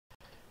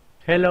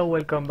Hello,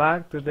 welcome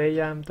back.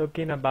 Today I'm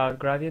talking about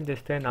gradient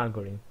descent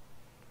algorithm.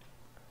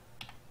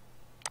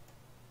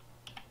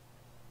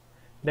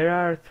 There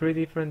are three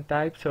different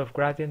types of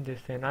gradient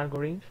descent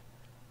algorithms: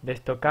 the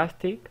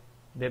stochastic,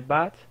 the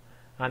batch,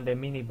 and the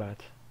mini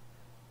batch.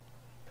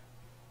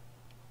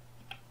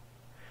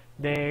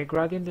 The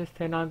gradient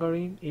descent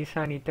algorithm is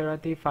an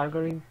iterative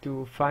algorithm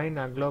to find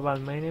a global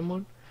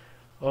minimum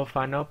of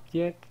an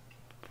object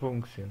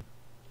function.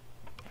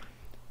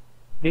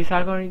 This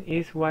algorithm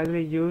is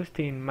widely used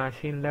in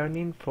machine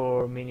learning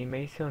for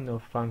minimization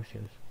of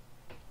functions.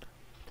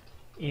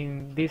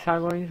 In these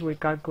algorithms, we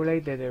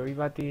calculate the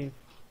derivative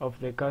of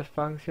the cost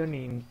function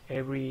in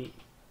every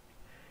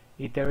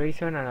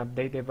iteration and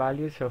update the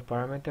values of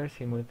parameters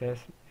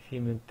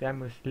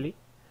simultaneously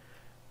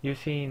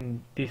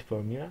using this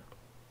formula.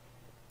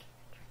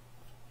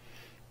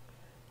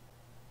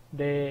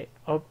 The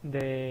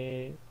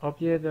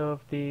object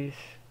of this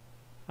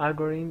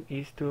algorithm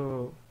is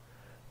to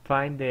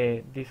find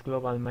this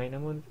global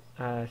minimum,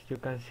 as you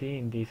can see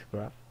in this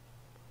graph.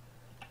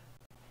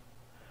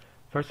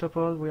 First of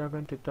all, we are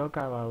going to talk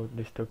about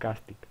the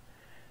stochastic.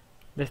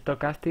 The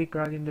stochastic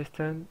gradient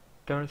descent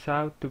turns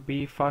out to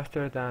be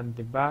faster than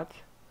the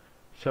batch,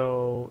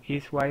 so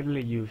it's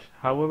widely used.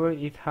 However,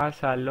 it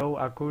has a low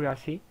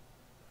accuracy,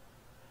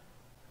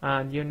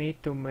 and you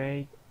need to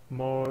make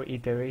more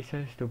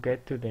iterations to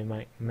get to the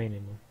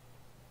minimum.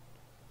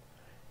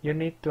 You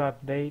need to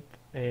update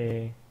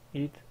it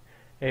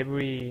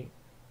every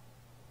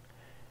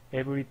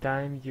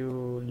time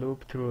you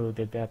loop through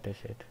the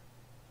dataset.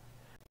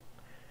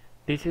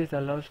 This is the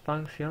loss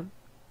function.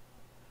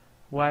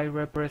 Y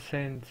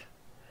represents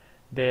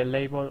the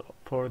label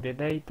for the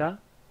data,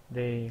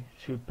 the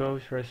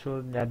supposed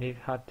result that it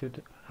had to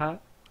have,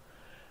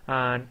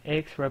 and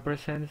X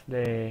represents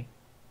the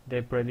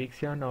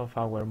prediction of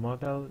our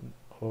model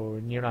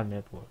or neural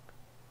network.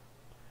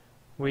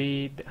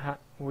 We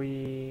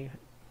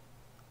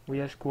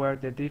square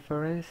the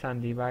difference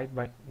and divide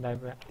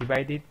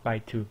it by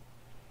 2,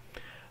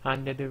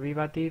 and the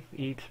derivative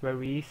is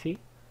very easy,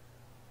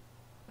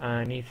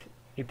 and it's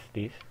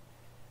this.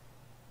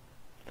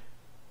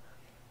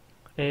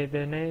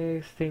 The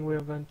next thing we're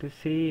going to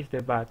see is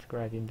the batch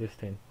gradient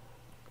descent.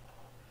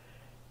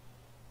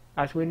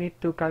 As we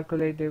need to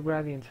calculate the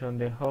gradients on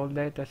the whole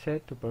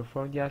dataset to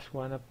perform just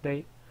one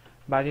update,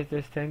 batch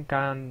descent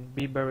can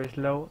be very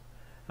slow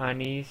and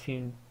is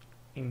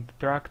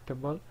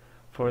intractable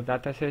for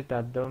datasets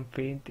that don't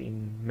fit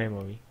in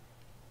memory.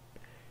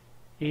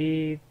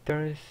 It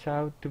turns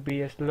out to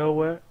be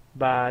slower,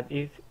 but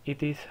it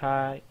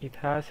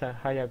has a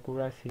high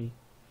accuracy.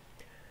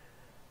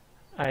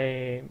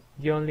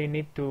 You only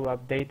need to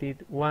update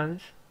it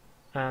once,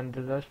 and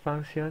the loss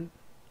function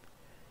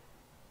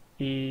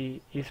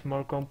is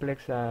more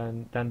complex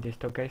than the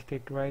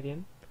stochastic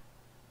gradient,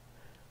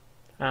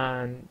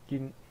 and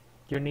you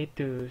need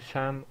to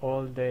sum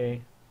all the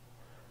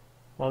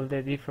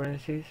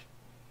differences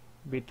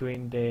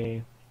between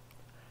the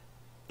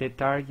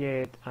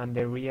target and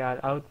the real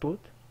output,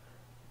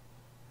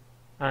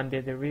 and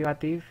the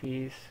derivative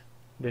is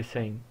the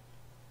same.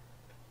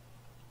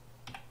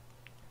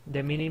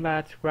 The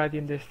mini-batch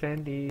gradient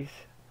descent is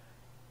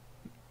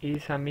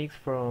a mix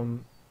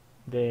from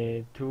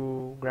the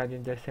two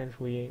gradient descents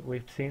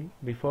we've seen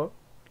before.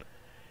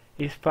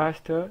 It's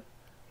faster,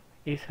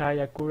 it's high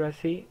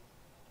accuracy,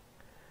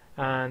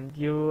 and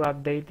you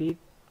update it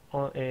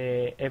on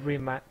every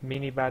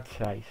mini-batch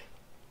size.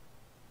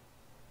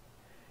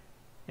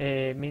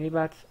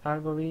 Mini-batch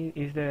algorithm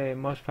is the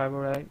most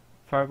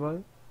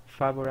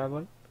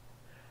favorable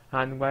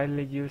and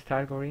widely used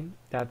algorithm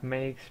that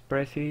makes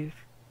precise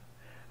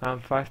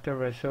and faster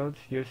results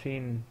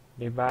using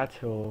the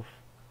batch of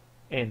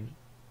n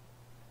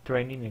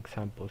training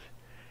examples.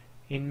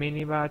 In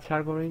mini-batch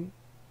algorithm,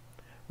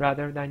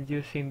 rather than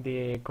using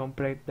the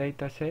complete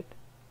dataset,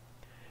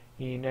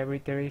 in every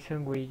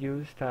iteration we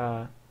used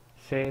the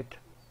set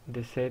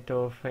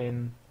of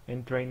n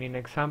training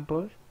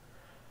examples,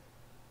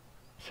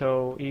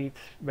 so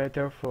it's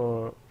better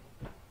for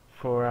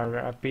a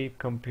rapid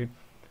computation.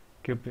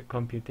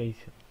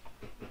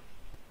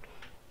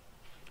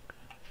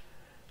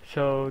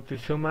 So to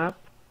sum up,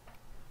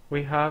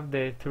 we have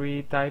the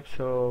three types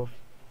of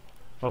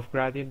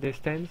gradient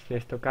descents: the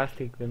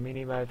stochastic, the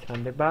mini-batch,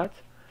 and the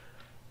batch,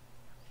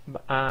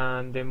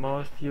 and the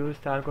most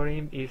used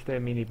algorithm is the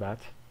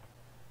mini-batch.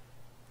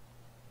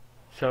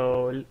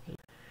 So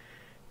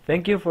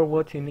thank you for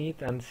watching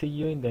it, and see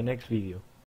you in the next video.